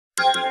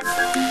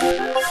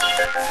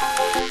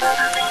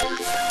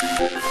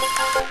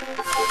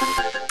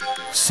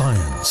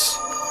Science.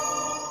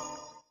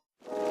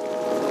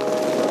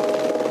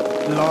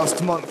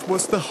 Last month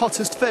was the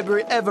hottest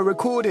February ever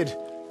recorded.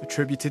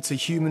 Attributed to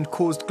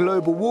human-caused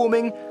global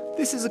warming,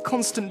 this is a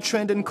constant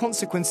trend and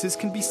consequences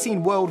can be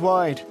seen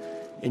worldwide.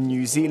 In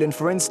New Zealand,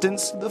 for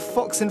instance, the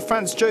Fox and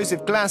Franz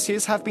Josef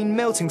glaciers have been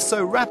melting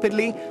so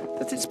rapidly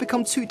that it's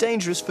become too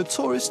dangerous for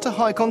tourists to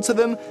hike onto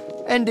them,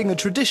 ending a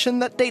tradition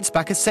that dates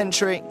back a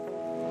century.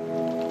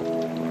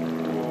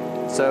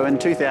 So in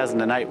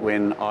 2008,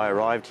 when I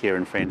arrived here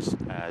in Franz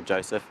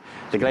Josef,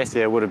 the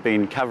glacier would have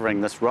been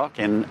covering this rock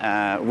and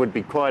would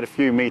be quite a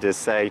few metres,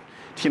 say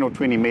 10 or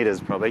 20 metres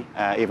probably,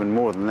 even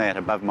more than that,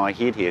 above my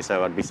head here,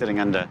 so I'd be sitting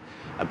under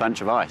a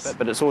bunch of ice.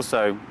 But it's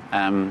also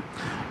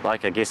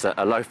like, I guess,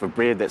 a loaf of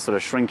bread that's sort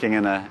of shrinking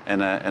in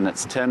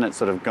its tin. It's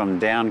sort of gone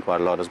down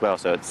quite a lot as well,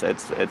 so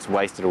it's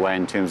wasted away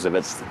in terms of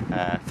its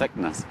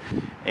thickness,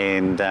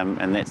 and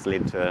that's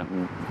led to,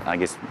 I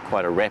guess,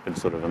 quite a rapid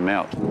sort of a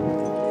melt.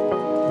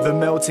 The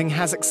melting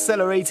has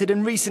accelerated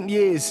in recent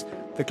years.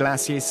 The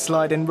glaciers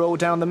slide and roll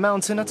down the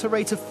mountain at a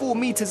rate of 4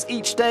 metres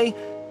each day,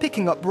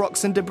 picking up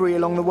rocks and debris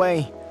along the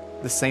way.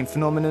 The same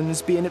phenomenon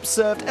is being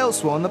observed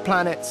elsewhere on the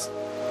planet.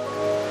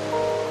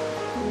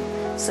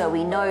 So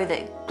we know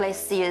that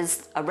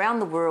glaciers around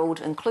the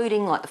world,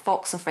 including like the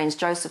Fox and Franz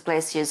Josef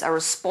glaciers, are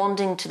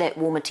responding to that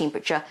warmer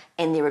temperature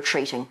and they're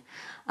retreating.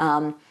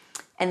 And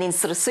then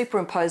sort of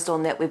superimposed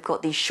on that, we've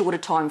got these shorter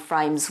time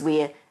frames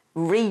where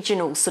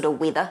regional sort of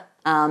weather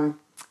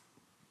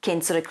can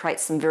sort of create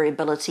some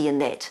variability in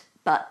that.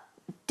 But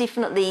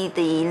definitely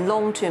the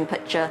long-term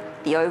picture,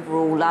 the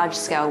overall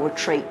large-scale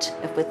retreat,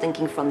 if we're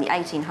thinking from the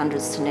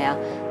 1800s to now,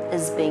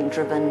 is being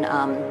driven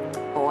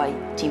by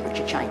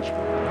temperature change.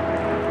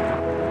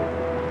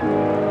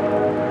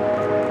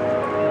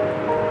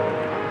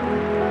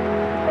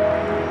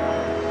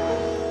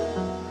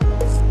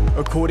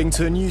 According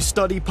to a new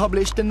study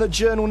published in the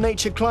journal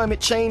Nature Climate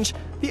Change,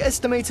 the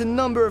estimated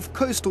number of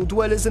coastal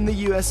dwellers in the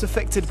US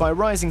affected by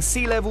rising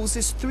sea levels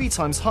is 3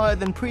 times higher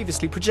than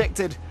previously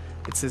projected.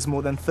 It says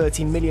more than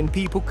 13 million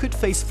people could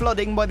face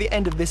flooding by the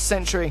end of this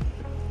century,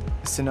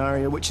 a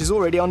scenario which is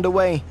already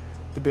underway.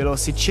 The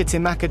Biloxi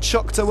Chitimacha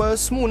Choctaw, a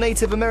small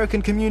Native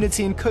American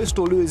community in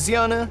coastal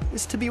Louisiana,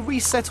 is to be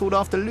resettled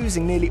after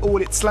losing nearly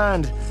all its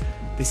land.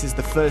 This is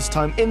the first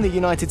time in the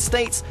United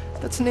States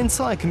that an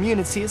entire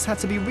community has had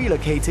to be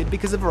relocated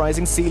because of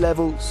rising sea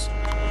levels.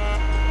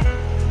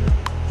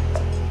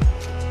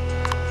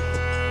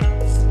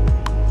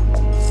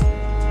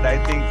 I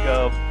think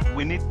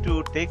we need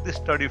to take this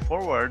study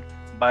forward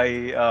by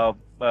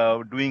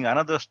doing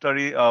another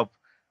study of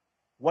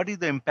what is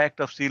the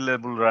impact of sea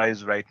level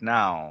rise right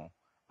now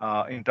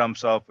in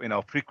terms of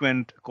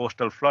frequent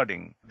coastal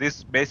flooding.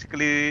 This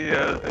basically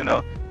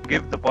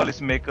give the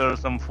policymakers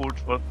some food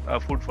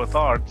for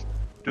thought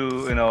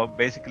to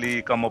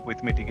basically come up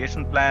with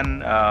mitigation plan,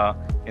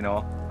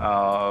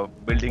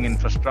 building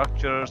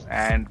infrastructures,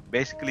 and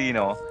basically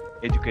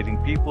educating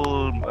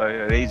people,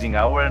 raising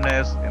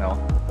awareness,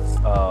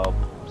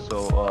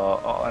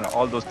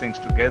 all those things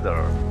together.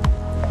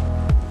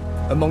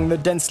 Among the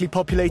densely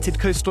populated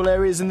coastal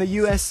areas in the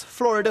US,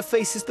 Florida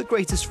faces the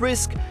greatest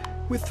risk,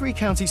 with 3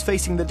 counties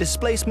facing the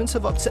displacement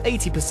of up to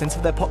 80%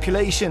 of their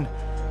population.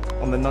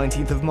 On the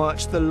 19th of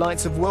March, the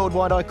lights of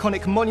worldwide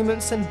iconic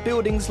monuments and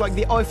buildings like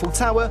the Eiffel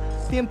Tower,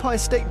 the Empire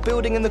State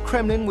Building and the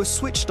Kremlin were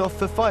switched off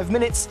for 5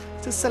 minutes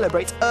to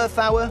celebrate Earth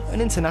Hour,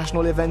 an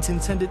international event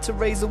intended to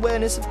raise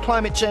awareness of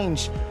climate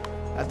change.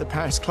 At the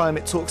Paris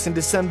climate talks in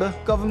December,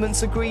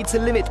 governments agreed to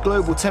limit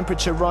global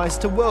temperature rise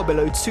to well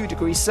below 2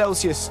 degrees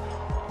Celsius.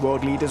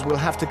 World leaders will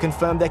have to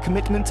confirm their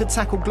commitment to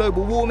tackle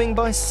global warming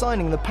by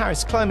signing the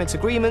Paris Climate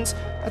Agreement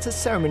at a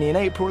ceremony in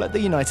April at the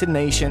United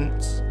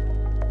Nations.